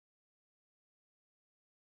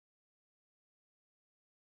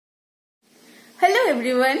Hello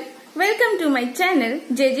everyone, welcome to my channel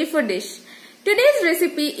JG for Dish. Today's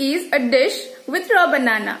recipe is a dish with raw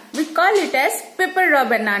banana. We call it as pepper raw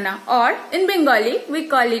banana, or in Bengali we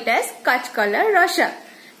call it as Kanch Kolar Rosa.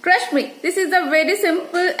 Trust me, this is a very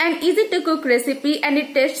simple and easy to cook recipe and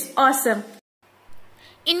it tastes awesome.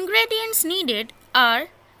 Ingredients needed are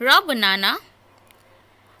raw banana,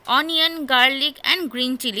 onion, garlic and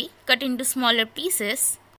green chili cut into smaller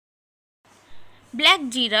pieces, black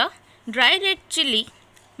jeera, dry red chili,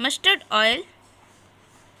 mustard oil,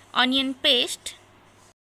 onion paste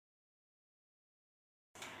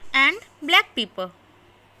and black pepper.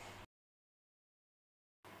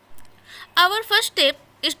 Our first step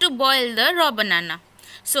is to boil the raw banana.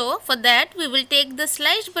 So for that we will take the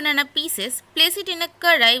sliced banana pieces, place it in a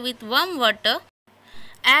karai with warm water,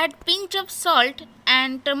 add pinch of salt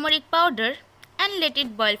and turmeric powder and let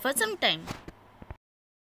it boil for some time.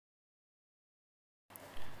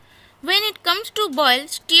 When it comes to boil,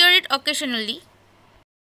 stir it occasionally.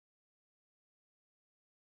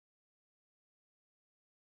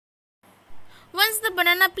 Once the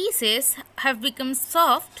banana pieces have become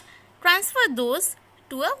soft, transfer those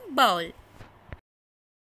to a bowl.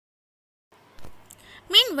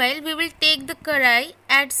 Meanwhile, we will take the karai,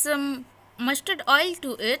 add some mustard oil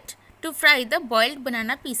to it to fry the boiled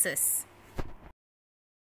banana pieces.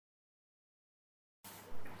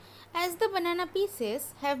 As the banana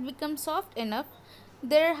pieces have become soft enough,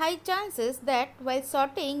 there are high chances that while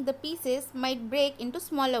sauteing the pieces might break into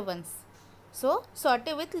smaller ones. So,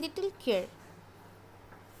 saute with little care.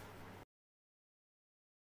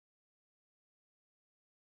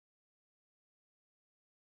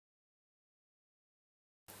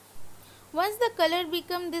 Once the color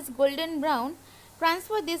becomes this golden brown,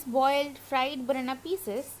 transfer these boiled fried banana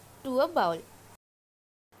pieces to a bowl.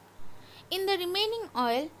 In the remaining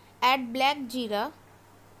oil, add black jeera,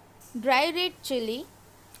 dry red chili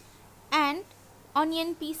and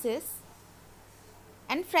onion pieces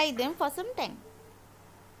and fry them for some time.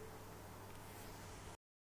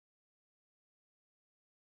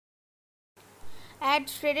 Add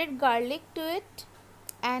shredded garlic to it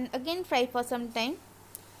and again fry for some time.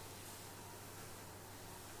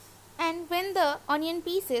 And when the onion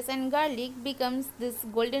pieces and garlic becomes this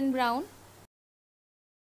golden brown,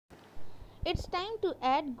 it's time to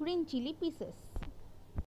add green chili pieces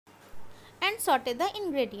and saute the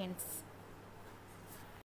ingredients.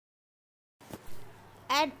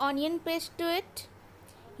 Add onion paste to it.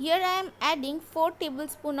 Here I am adding 4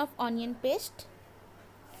 tablespoons of onion paste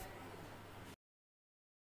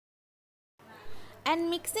and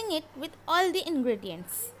mixing it with all the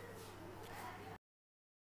ingredients.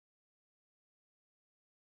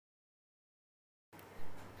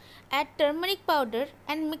 Add turmeric powder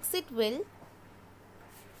and mix it well.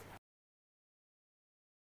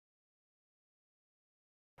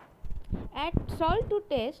 Add salt to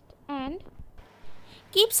taste and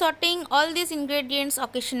keep sauteing all these ingredients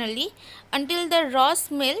occasionally until the raw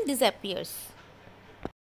smell disappears.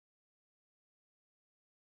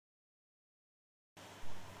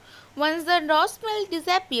 Once the raw smell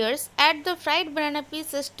disappears, add the fried banana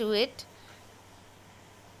pieces to it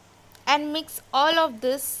and mix all of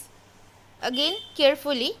this again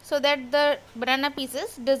carefully so that the banana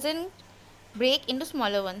pieces doesn't break into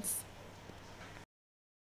smaller ones.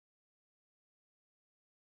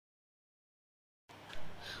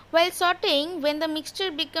 While sauteing, when the mixture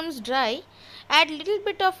becomes dry, add little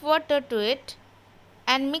bit of water to it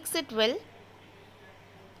and mix it well.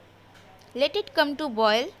 Let it come to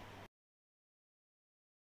boil.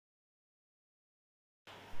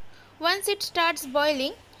 Once it starts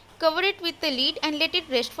boiling, cover it with the lid and let it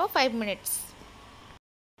rest for 5 minutes.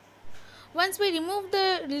 Once we remove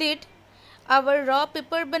the lid, our raw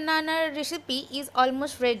pepper banana recipe is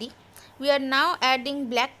almost ready. We are now adding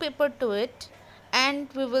black pepper to it and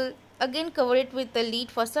we will again cover it with the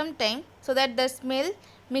lid for some time so that the smell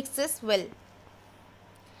mixes well.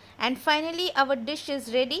 And finally our dish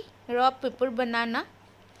is ready, raw pepper banana.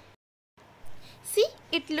 See,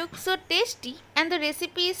 it looks so tasty and the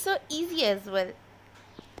recipe is so easy as well.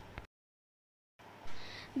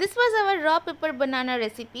 This was our raw pepper banana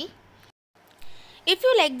recipe. If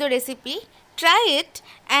you like the recipe, try it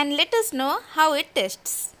and let us know how it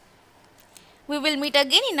tastes. We will meet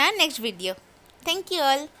again in our next video. Thank you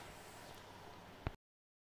all.